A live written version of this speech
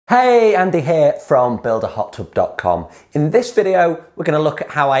Hey, Andy here from builderhottub.com. In this video, we're going to look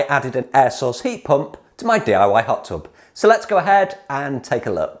at how I added an air source heat pump to my DIY hot tub. So let's go ahead and take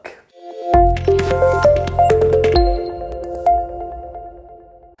a look.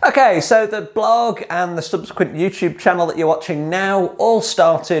 Okay, so the blog and the subsequent YouTube channel that you're watching now all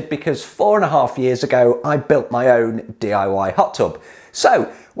started because 4.5 years ago, I built my own DIY hot tub.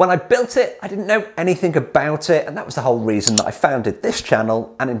 So when I built it, I didn't know anything about it, and that was the whole reason that I founded this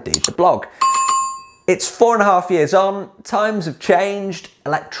channel and indeed the blog. It's 4.5 years on, times have changed,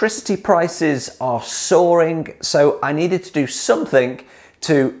 electricity prices are soaring, so I needed to do something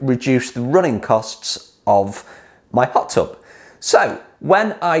to reduce the running costs of my hot tub. So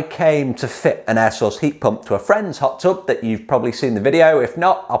when I came to fit an air source heat pump to a friend's hot tub that you've probably seen the video, if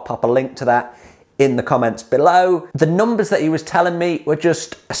not, I'll pop a link to that in the comments below. The numbers that he was telling me were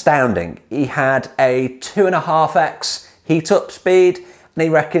just astounding. He had a 2.5x heat up speed, and he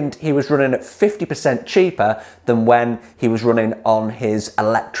reckoned he was running at 50% cheaper than when he was running on his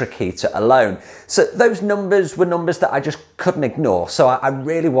electric heater alone. So those numbers were numbers that I just couldn't ignore. So I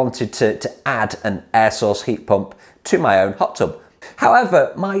really wanted to add an air source heat pump to my own hot tub.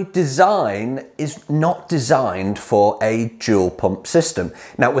 However, my design is not designed for a dual pump system.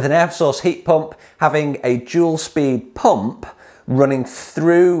 Now, with an air source heat pump, having a dual speed pump running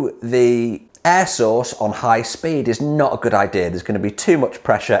through the air source on high speed is not a good idea. There's going to be too much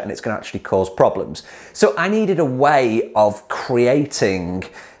pressure and it's going to actually cause problems. So I needed a way of creating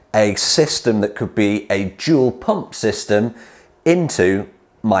a system that could be a dual pump system into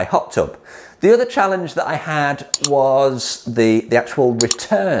my hot tub. The other challenge that I had was the actual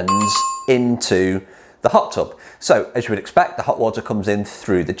returns into the hot tub. So as you would expect, the hot water comes in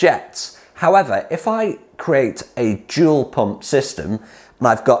through the jets. However, if I create a dual pump system and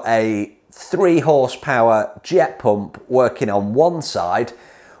I've got a 3 horsepower jet pump working on one side,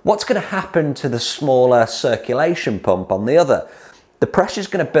 what's going to happen to the smaller circulation pump on the other? The pressure is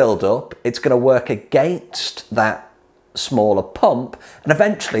going to build up, it's going to work against that smaller pump, and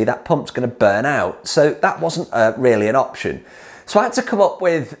eventually that pump's going to burn out. So that wasn't really an option. So I had to come up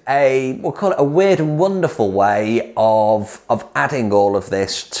with we'll call it a weird and wonderful way of adding all of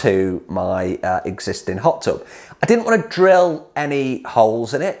this to my existing hot tub. I didn't want to drill any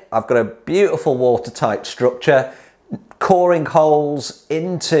holes in it. I've got a beautiful watertight structure. Coring holes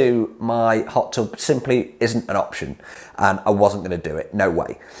into my hot tub simply isn't an option, and I wasn't going to do it, no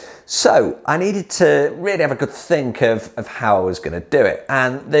way. So I needed to really have a good think of how I was going to do it.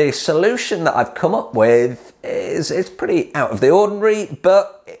 And the solution that I've come up with is pretty out of the ordinary,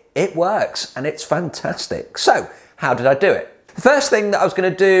 but it works and it's fantastic. So how did I do it? The first thing that I was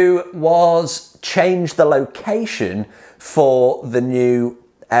going to do was change the location for the new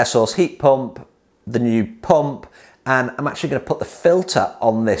air source heat pump, the new pump, and I'm actually going to put the filter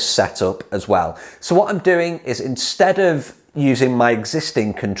on this setup as well. So what I'm doing is, instead of using my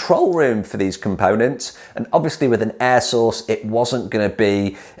existing control room for these components, and obviously with an air source it wasn't going to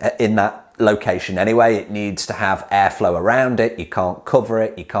be in that location anyway, it needs to have airflow around it, you can't cover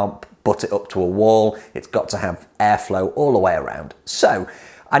it, you can't butt it up to a wall, it's got to have airflow all the way around. So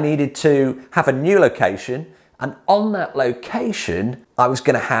I needed to have a new location, and on that location I was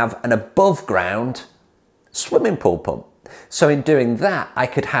going to have an above ground swimming pool pump. So in doing that, I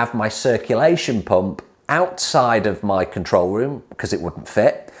could have my circulation pump outside of my control room because it wouldn't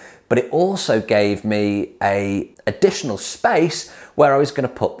fit, but it also gave me a additional space where I was going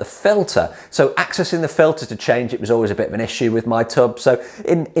to put the filter. So accessing the filter to change it was always a bit of an issue with my tub. So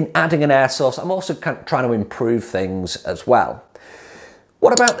in adding an air source, I'm also kind of trying to improve things as well.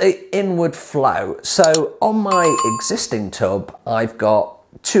 What about the inward flow? So on my existing tub, I've got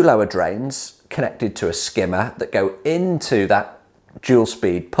 2 lower drains connected to a skimmer that go into that dual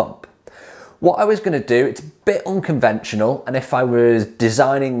speed pump. What I was going to do, it's a bit unconventional, and if I was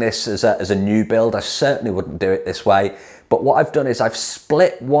designing this as a new build, I certainly wouldn't do it this way. But what I've done is I've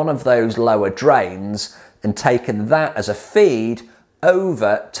split one of those lower drains and taken that as a feed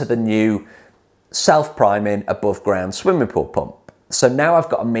over to the new self-priming above ground swimming pool pump. So now I've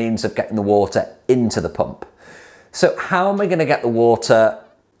got a means of getting the water into the pump. So how am I going to get the water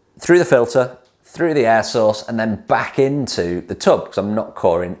through the filter, through the air source, and then back into the tub, because I'm not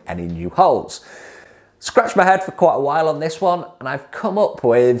coring any new holes? Scratched my head for quite a while on this one, and I've come up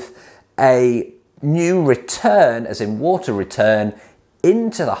with a new return, as in water return,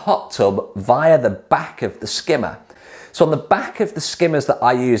 into the hot tub via the back of the skimmer. So on the back of the skimmers that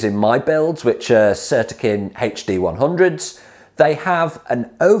I use in my builds, which are Certikin HD 100s, they have an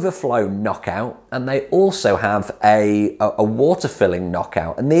overflow knockout, and they also have a water filling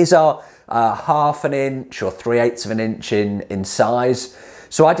knockout, and these are 1/2 inch or 3/8 of an inch in size.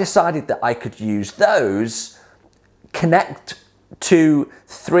 So I decided that I could use those, connect to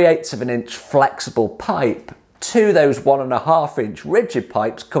 3/8 of an inch flexible pipe to those 1.5 inch rigid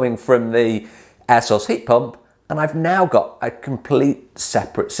pipes coming from the air source heat pump, and I've now got a complete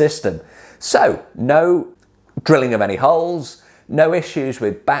separate system. So no drilling of any holes, no issues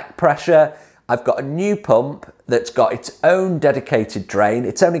with back pressure. I've got a new pump that's got its own dedicated drain.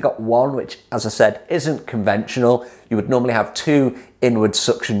 It's only got one, which, as I said, isn't conventional. You would normally have 2 inward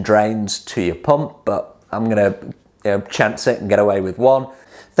suction drains to your pump, but I'm gonna chance it and get away with one.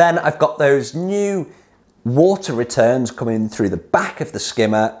 Then I've got those new water returns coming through the back of the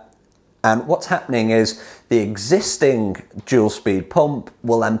skimmer, and what's happening is the existing dual speed pump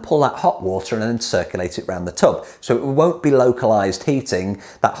will then pull that hot water and then circulate it around the tub. So it won't be localized heating.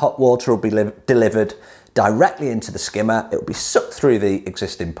 That hot water will be delivered directly into the skimmer. It will be sucked through the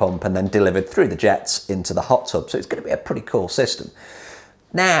existing pump and then delivered through the jets into the hot tub. So it's going to be a pretty cool system.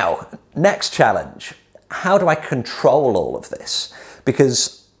 Now, next challenge. How do I control all of this?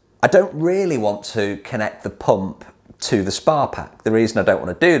 Because I don't really want to connect the pump to the spar pack. The reason I don't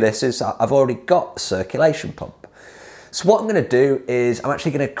want to do this is I've already got a circulation pump. So what I'm going to do is I'm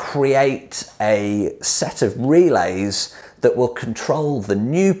actually going to create a set of relays that will control the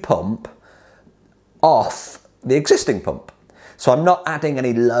new pump off the existing pump. So I'm not adding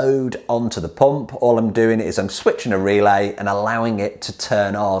any load onto the pump. All I'm doing is I'm switching a relay and allowing it to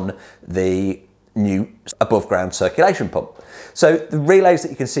turn on the new above ground circulation pump. So the relays that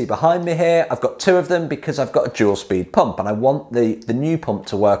you can see behind me here, I've got 2 of them because I've got a dual speed pump and I want the new pump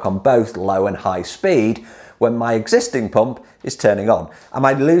to work on both low and high speed when my existing pump is turning on. Am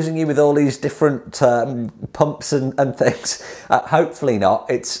I losing you with all these different pumps and things? Hopefully not.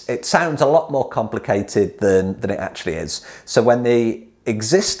 It sounds a lot more complicated than it actually is. So when the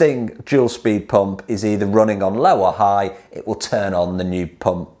existing dual speed pump is either running on low or high, it will turn on the new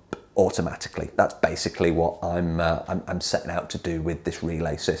pump automatically. That's basically what I'm setting out to do with this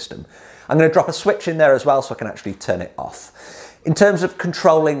relay system. I'm going to drop a switch in there as well so I can actually turn it off. In terms of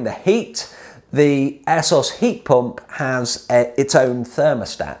controlling the heat, the air source heat pump has its own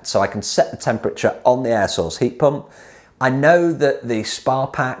thermostat, so I can set the temperature on the air source heat pump. I know that the spar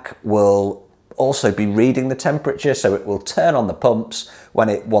pack will also be reading the temperature, so it will turn on the pumps when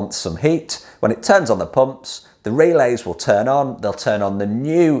it wants some heat. When it turns on the pumps, the relays will turn on. They'll turn on the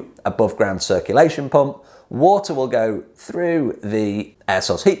new above ground circulation pump. Water will go through the air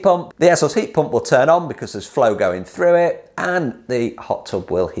source heat pump. The air source heat pump will turn on because there's flow going through it, and the hot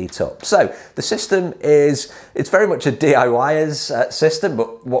tub will heat up. So the system it's very much a DIYer's system,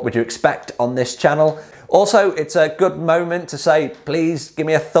 but what would you expect on this channel? Also, it's a good moment to say, please give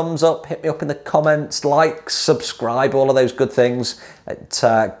me a thumbs up, hit me up in the comments, like, subscribe, all of those good things. It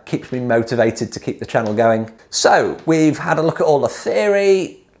keeps me motivated to keep the channel going. So we've had a look at all the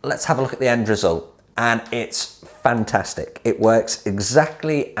theory. Let's have a look at the end result. And it's fantastic. It works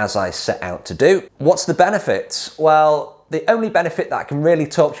exactly as I set out to do. What's the benefits? Well, the only benefit that I can really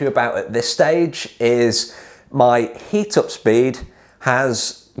talk to you about at this stage is my heat up speed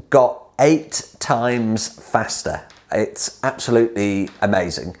has got 8 times faster. It's absolutely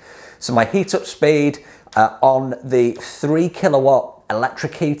amazing. So my heat up speed on the 3 kilowatt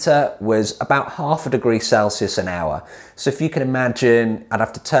electric heater was about 0.5 degrees Celsius an hour. So if you can imagine, I'd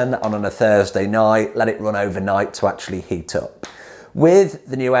have to turn that on a Thursday night, let it run overnight to actually heat up. With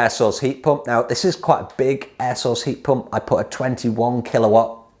the new air source heat pump, now this is quite a big air source heat pump. I put a 21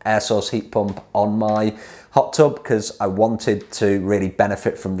 kilowatt air source heat pump on my hot tub because I wanted to really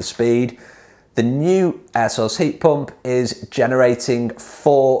benefit from the speed. The new air source heat pump is generating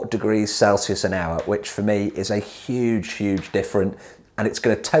 4 degrees Celsius an hour, which for me is a huge, huge difference, and it's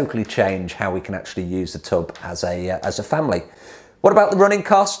going to totally change how we can actually use the tub as a family. What about the running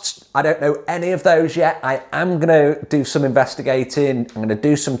costs? I don't know any of those yet. I am going to do some investigating, I'm going to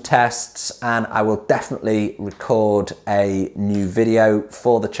do some tests, and I will definitely record a new video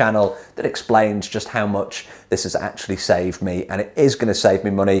for the channel that explains just how much this has actually saved me, and it is going to save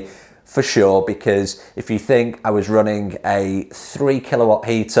me money for sure, because if you think I was running a 3 kilowatt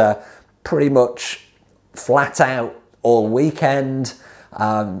heater pretty much flat out all weekend,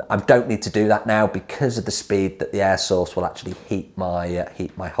 I don't need to do that now because of the speed that the air source will actually heat my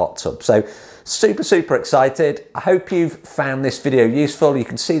hot tub. So super excited. I hope you've found this video useful. You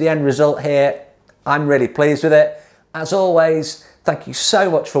can see the end result here. I'm really pleased with it. As always, thank you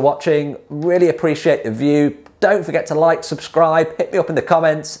so much for watching. Really appreciate the view. Don't forget to like, subscribe, hit me up in the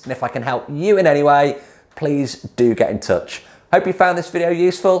comments, and if I can help you in any way, please do get in touch. Hope you found this video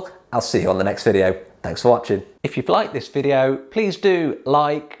useful. I'll see you on the next video. Thanks for watching. If you've liked this video, please do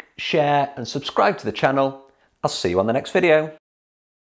like, share, and subscribe to the channel. I'll see you on the next video.